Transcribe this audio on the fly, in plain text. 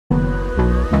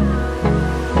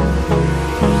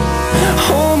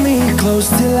close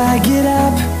till I get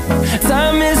up.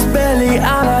 Time is barely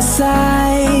on our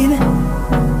side.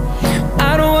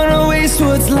 I don't wanna waste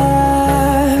what's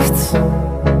left.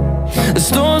 The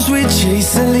storms we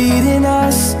chase are leading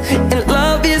us, and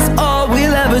love is all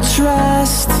we'll ever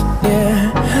trust. Yeah,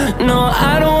 no,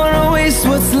 I don't wanna waste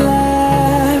what's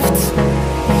left.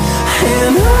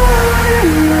 And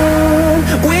on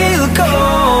we'll go,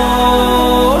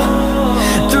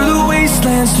 through the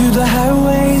wastelands, through the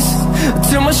highways,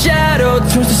 till my shadow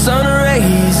turns to sun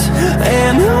rays.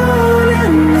 And on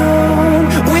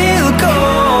we'll go,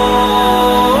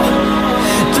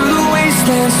 through the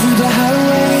wastelands, through the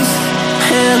highways,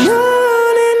 and on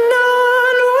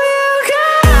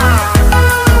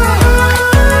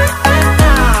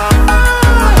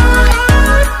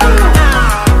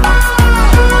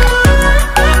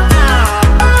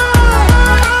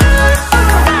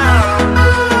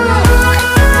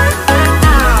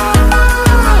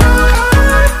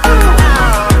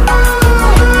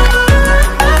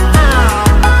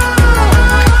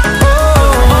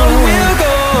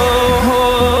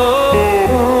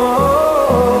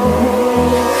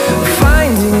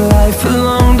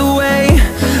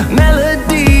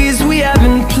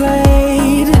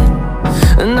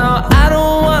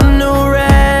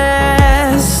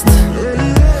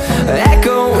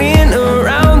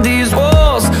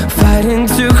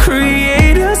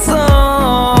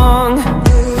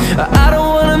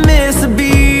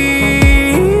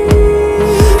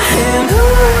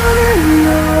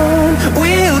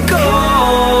we'll go.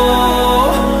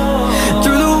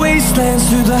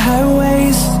 Through the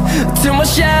highways, till my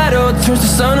shadow turns to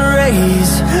sun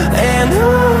rays. And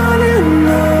on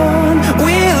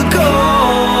we'll go,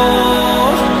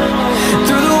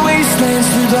 through the wastelands,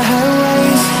 through the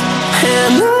highways,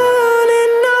 and on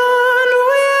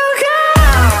we'll go.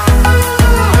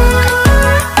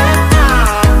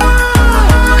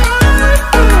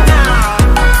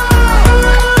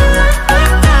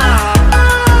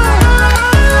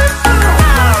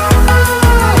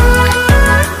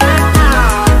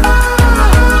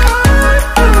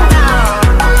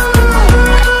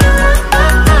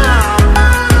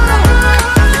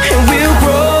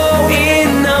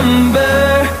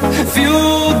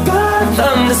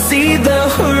 See the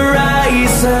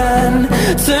horizon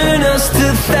turn us to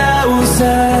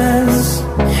thousands,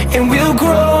 and we'll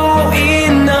grow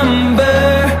in number,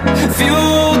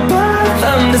 fueled by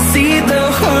them. To see the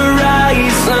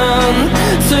horizon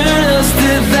turn us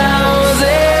to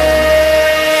thousands,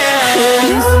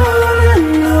 and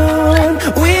on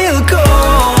we'll go,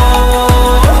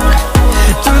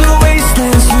 through the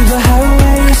wastelands, through the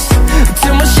highways,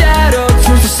 till my shadow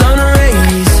turns to sun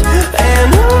rays. And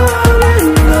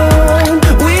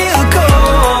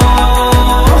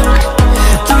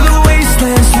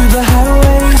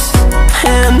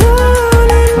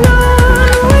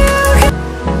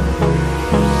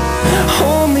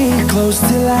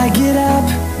till I get up,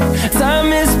 time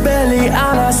is barely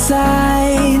on our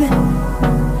side.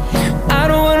 I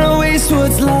don't wanna waste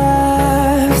what's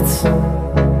left.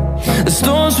 The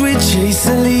storms we chase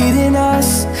are leading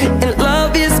us, and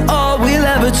love is all we'll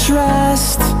ever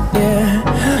trust. Yeah,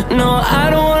 no, I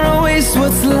don't wanna waste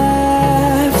what's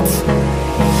left.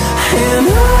 And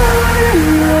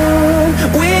on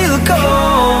we'll go,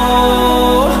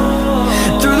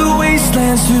 through the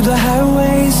wastelands, through the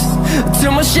highways,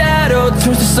 till my shadow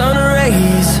turns to sun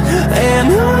rays. And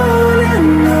on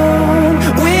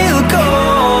we'll go,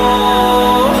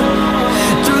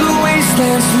 through the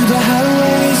wastelands, through the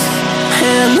highways,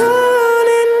 and on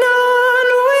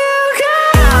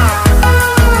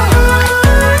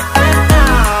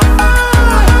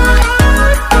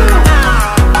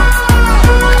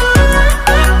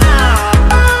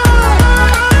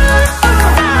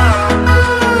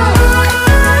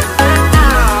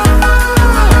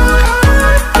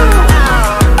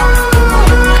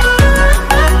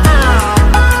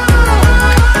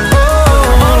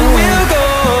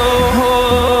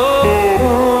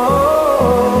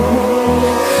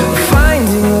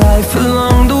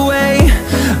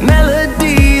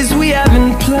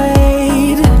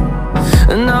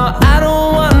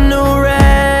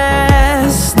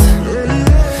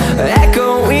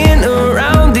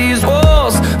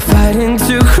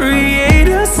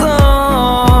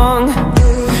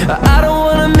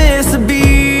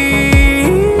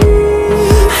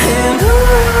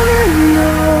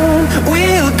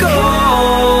we'll go.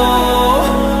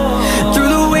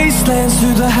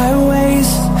 Through the highways,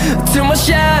 till my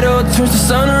shadow turns to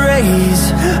sun rays.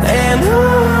 And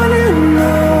on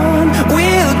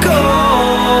we'll go,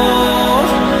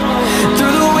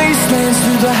 through the wastelands,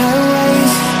 through the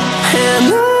highways, and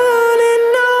on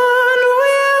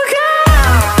we'll go.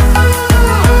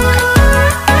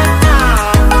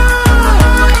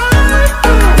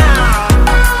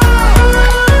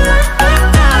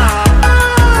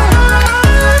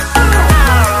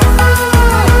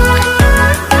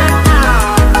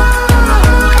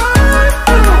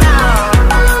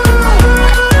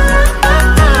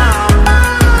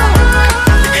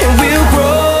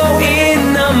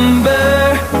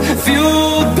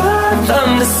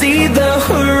 see the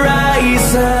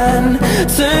horizon,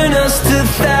 turn us to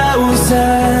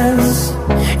thousands,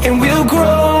 and we'll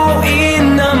grow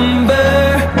in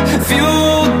number,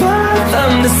 fueled by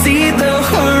them to see the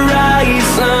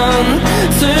horizon,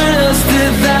 turn us to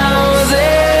thousands.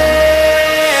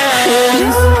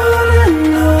 And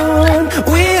on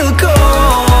we'll go,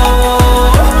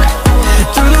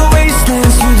 through the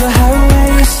wastelands, through the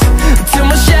highways, till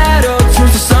my shadow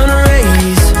turns to sun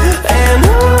rays. And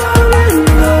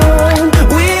on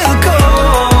we'll go,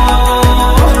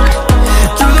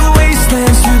 through the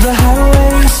wastelands, through the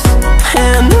highways.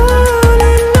 And on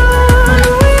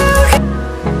we'll go.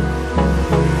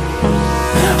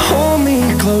 Hold me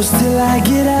close till I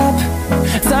get up,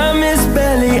 time is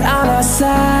barely on our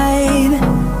side.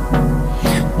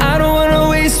 I don't wanna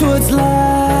waste what's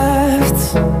left.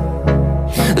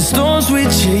 The storms we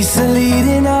chase are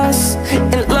leading us,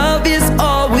 and love is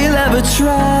all we'll ever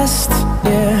trust.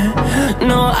 Yeah,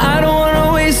 no, I don't wanna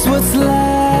waste what's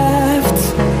left.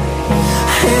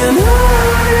 And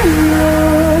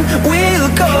on we'll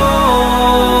go,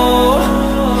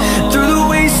 through the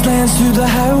wastelands, through the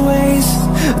highways,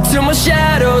 till my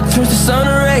shadow turns to sun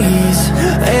rays.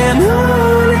 And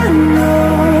on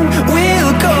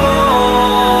we'll go,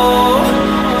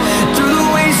 through the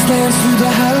wastelands, through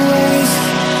the highways.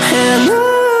 And on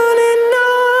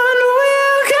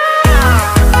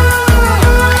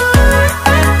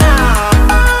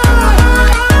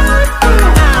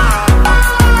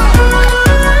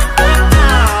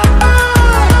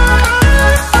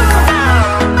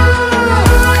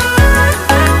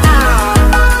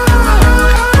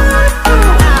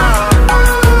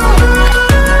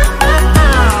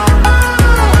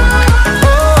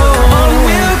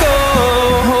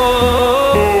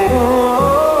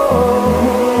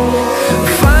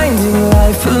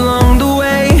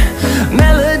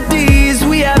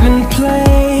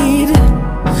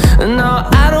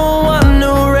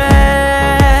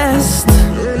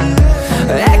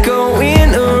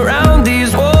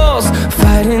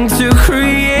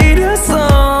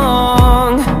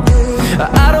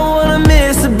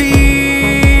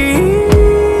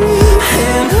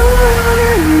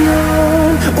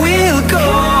we'll go.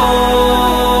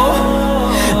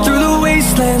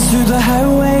 Through the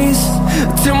highways,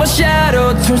 till my shadow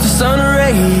turns to sun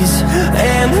rays.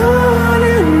 And on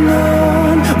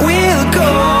we'll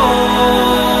go,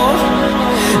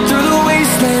 through the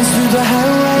wastelands, through the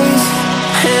highways.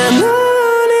 And on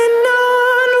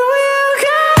we'll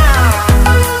go.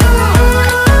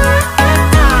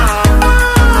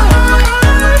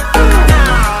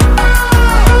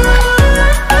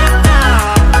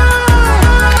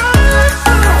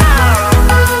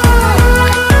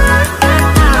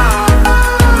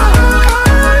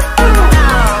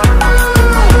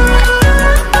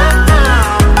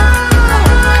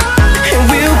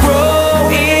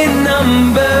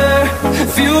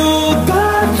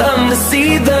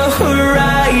 See the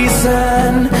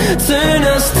horizon, turn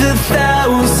us to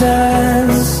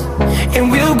thousands, and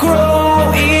we'll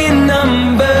grow in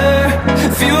number,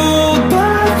 fueled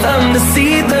by them to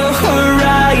see the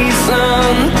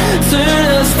horizon, turn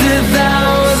us to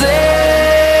thousands.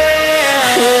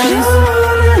 And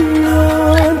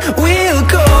on we'll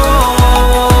go,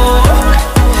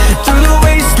 through the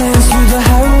wastelands, through the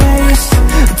highways,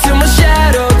 till my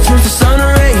shadow turns to sun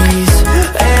rays.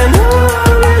 And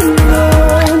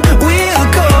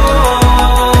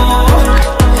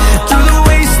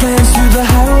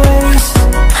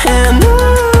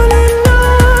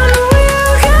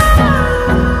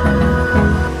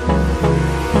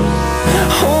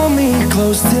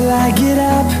close till I get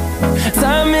up,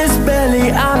 time is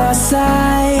barely on our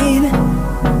side.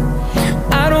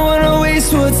 I don't wanna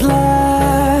waste what's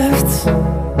left.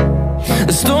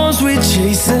 The storms we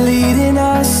chase are leading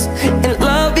us, and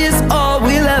love is all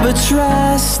we'll ever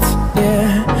trust.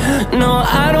 Yeah, no,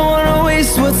 I don't wanna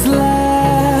waste what's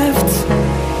left.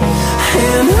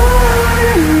 And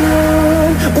on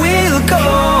we'll go,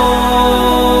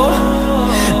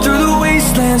 through the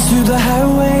wastelands, through the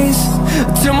highways,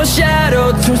 till my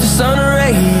shadow turns to sun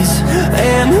rays.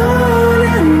 And on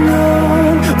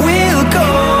we'll go,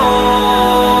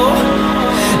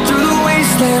 through the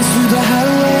wastelands, through the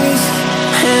highways.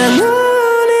 And on.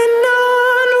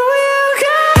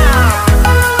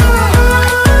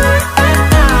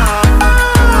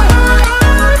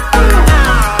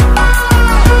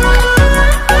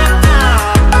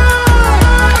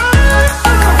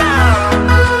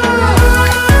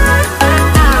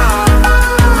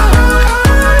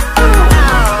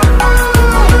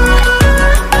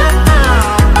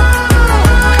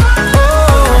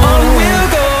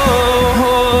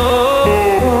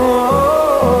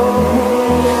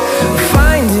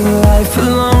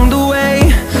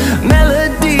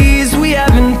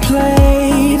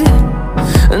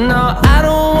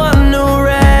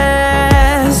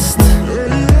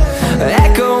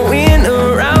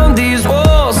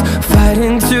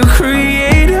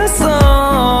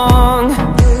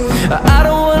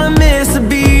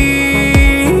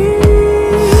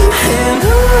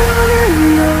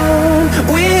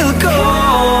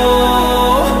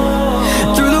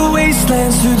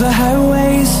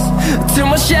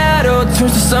 shadow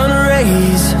turns to sun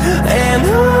rays. And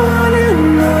on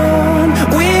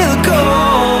we'll go,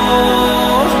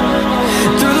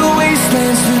 through the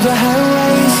wastelands, through the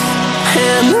highways.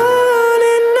 And on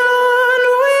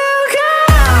we'll go.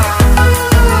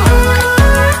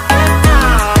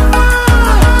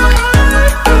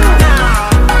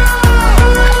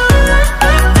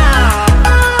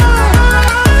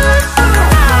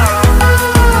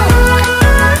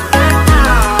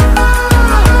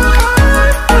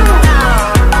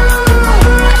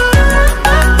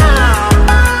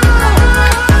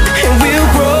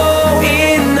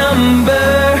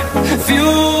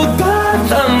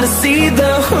 See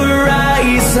the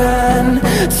horizon,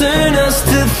 turn us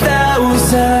to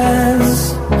thousands,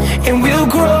 and we'll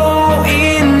grow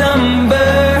in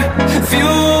number,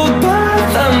 fueled by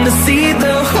them. To see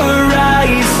the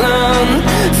horizon,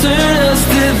 turn us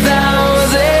to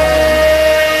thousands,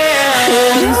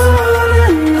 and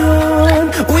on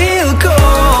we'll go,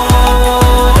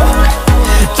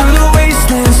 through the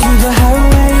wastelands, through the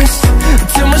highways,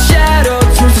 till my shadow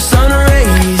turns to sun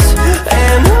rays.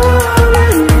 And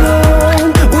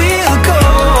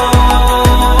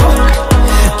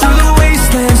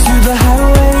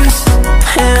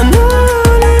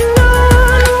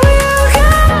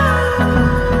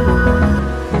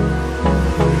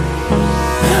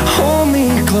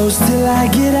close till I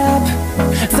get up,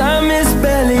 time is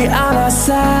barely on our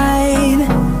side.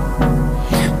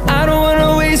 I don't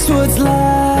wanna waste what's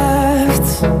left.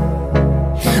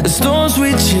 The storms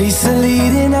we chase are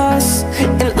leading us,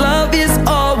 and love is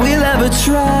all we'll ever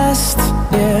trust.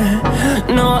 Yeah,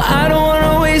 no, I don't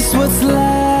wanna waste what's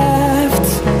left.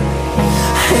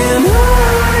 And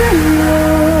on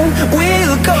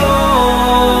we'll go,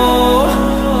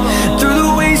 through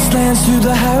the wastelands, through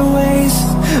the highways,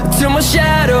 till my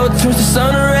shadow turns to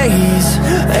sun rays.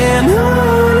 And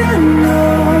on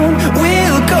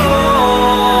we'll go,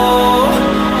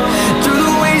 through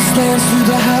the wastelands, through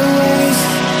the highways.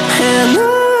 And on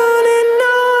we'll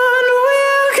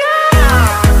go.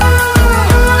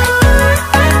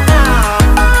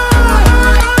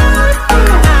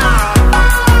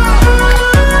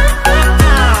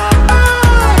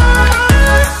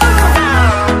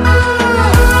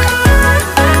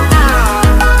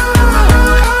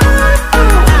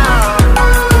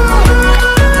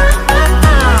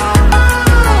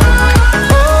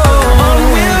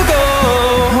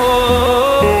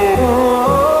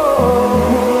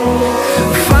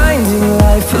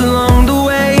 Along the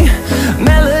way,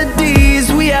 melodies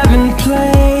we haven't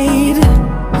played.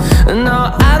 No,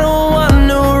 I don't want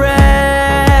no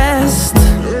rest,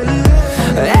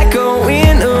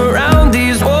 echoing around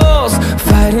these walls,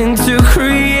 fighting to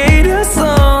create a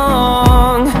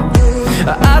song.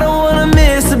 I don't wanna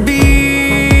miss a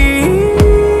beat.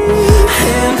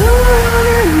 And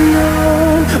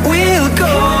on we'll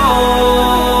go,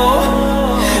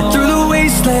 through the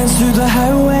wastelands, through the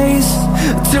highways,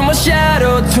 till my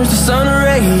shadow turns to sun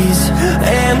rays.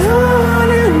 And on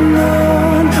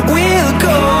we'll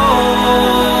go,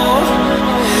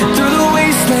 through the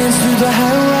wastelands, through the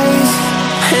highways.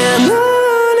 And on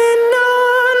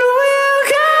we'll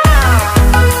go.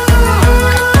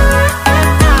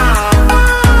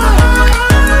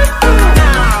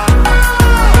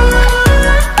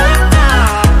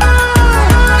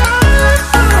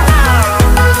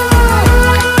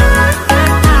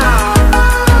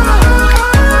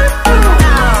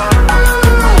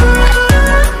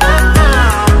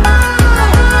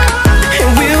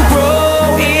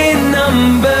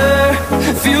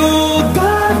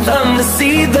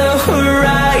 See the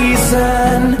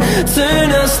horizon, turn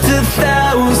us to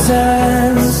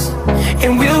thousands,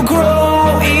 and we'll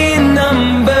grow in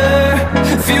number,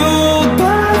 fueled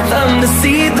by them. To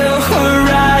see the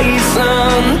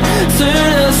horizon,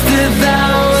 turn us to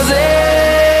thousands,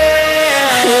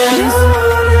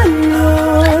 and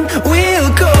on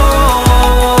we'll go,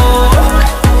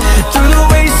 through the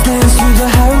wastelands, through the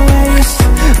highways,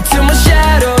 till my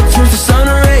shadow turns to sun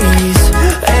rays.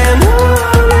 And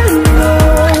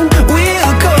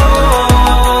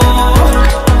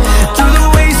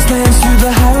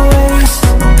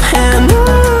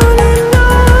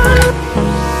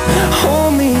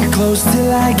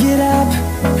till I get up,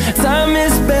 time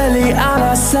is barely on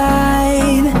our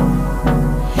side.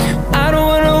 I don't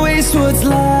wanna waste what's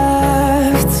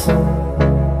left.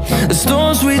 The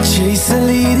storms we chase are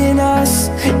leading us,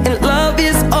 and love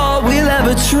is all we'll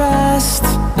ever trust.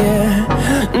 Yeah,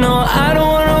 no, I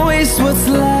don't wanna waste what's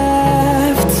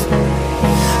left.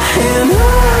 And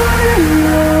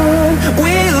on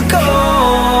we'll go,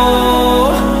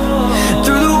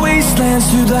 through the wastelands,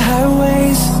 through the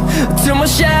highways, till my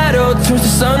shadow turns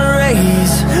to sun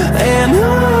rays. And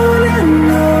on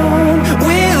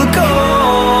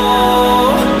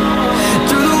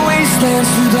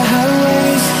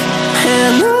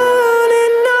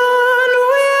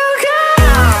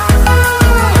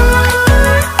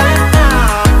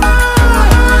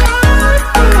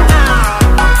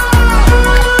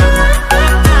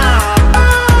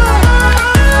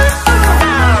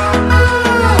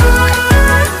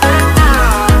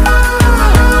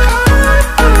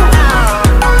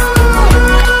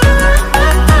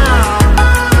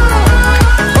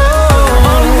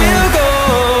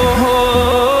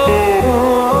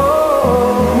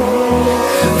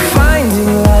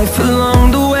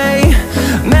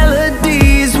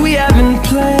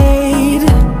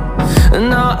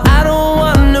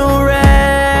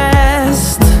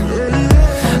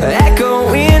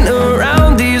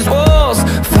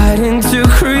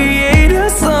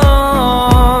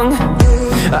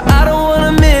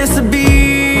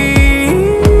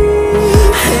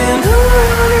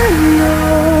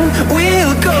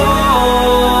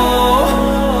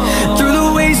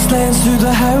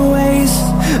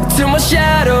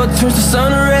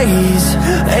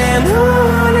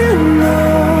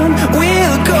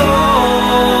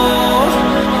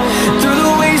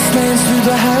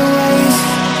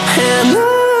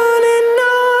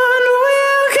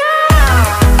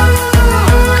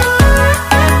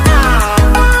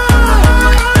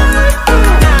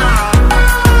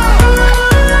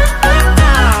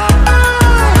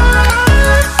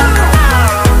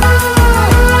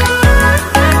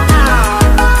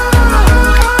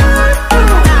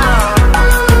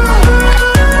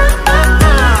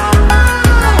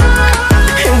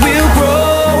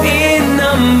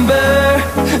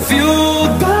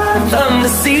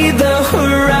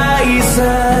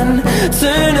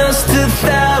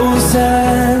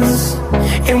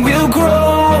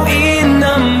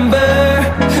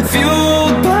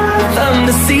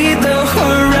see the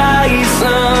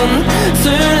horizon,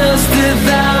 turn us to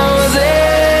thousands.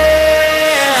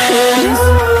 And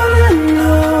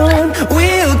on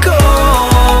we'll go,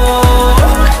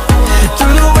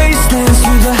 through the wastelands,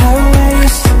 through the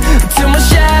highways, till my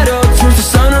shadow turns to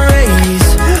sun rays.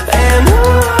 And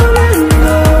on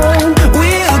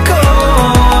we'll go,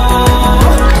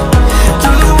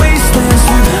 through the wastelands,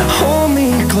 through the... Hold me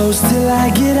close till I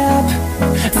get up,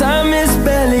 time is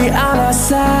barely on our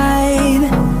side.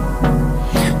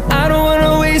 I don't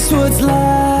wanna waste what's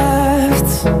left.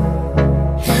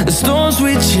 The storms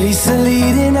we chase are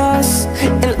leading us,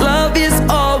 and love is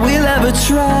all we'll ever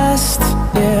trust.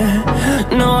 Yeah,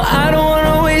 no, I don't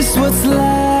wanna waste what's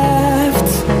left.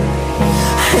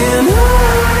 And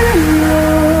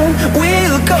on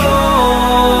we'll go,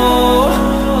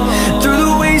 through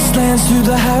the wastelands, through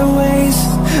the highways,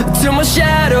 till my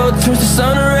shadow turns to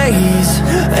sun rays.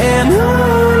 And on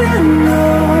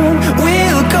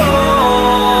we'll go,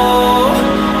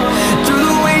 through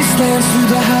the wastelands, through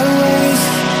the highways.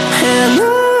 And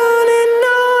on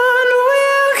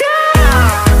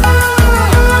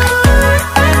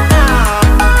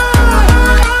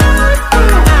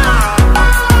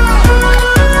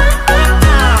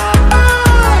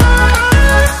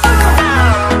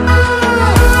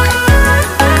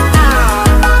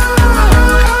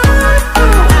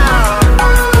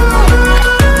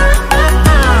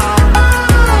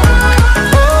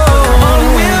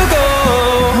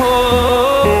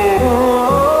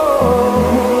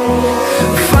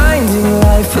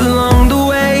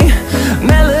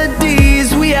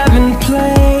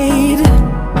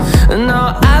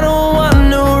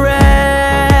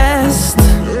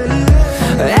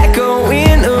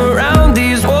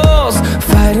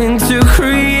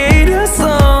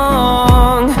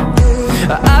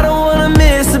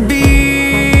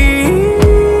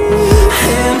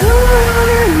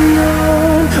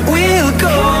we'll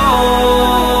go.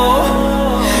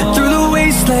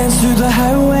 Through the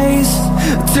highways,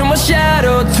 till my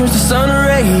shadow turns to sun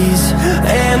rays.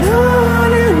 And on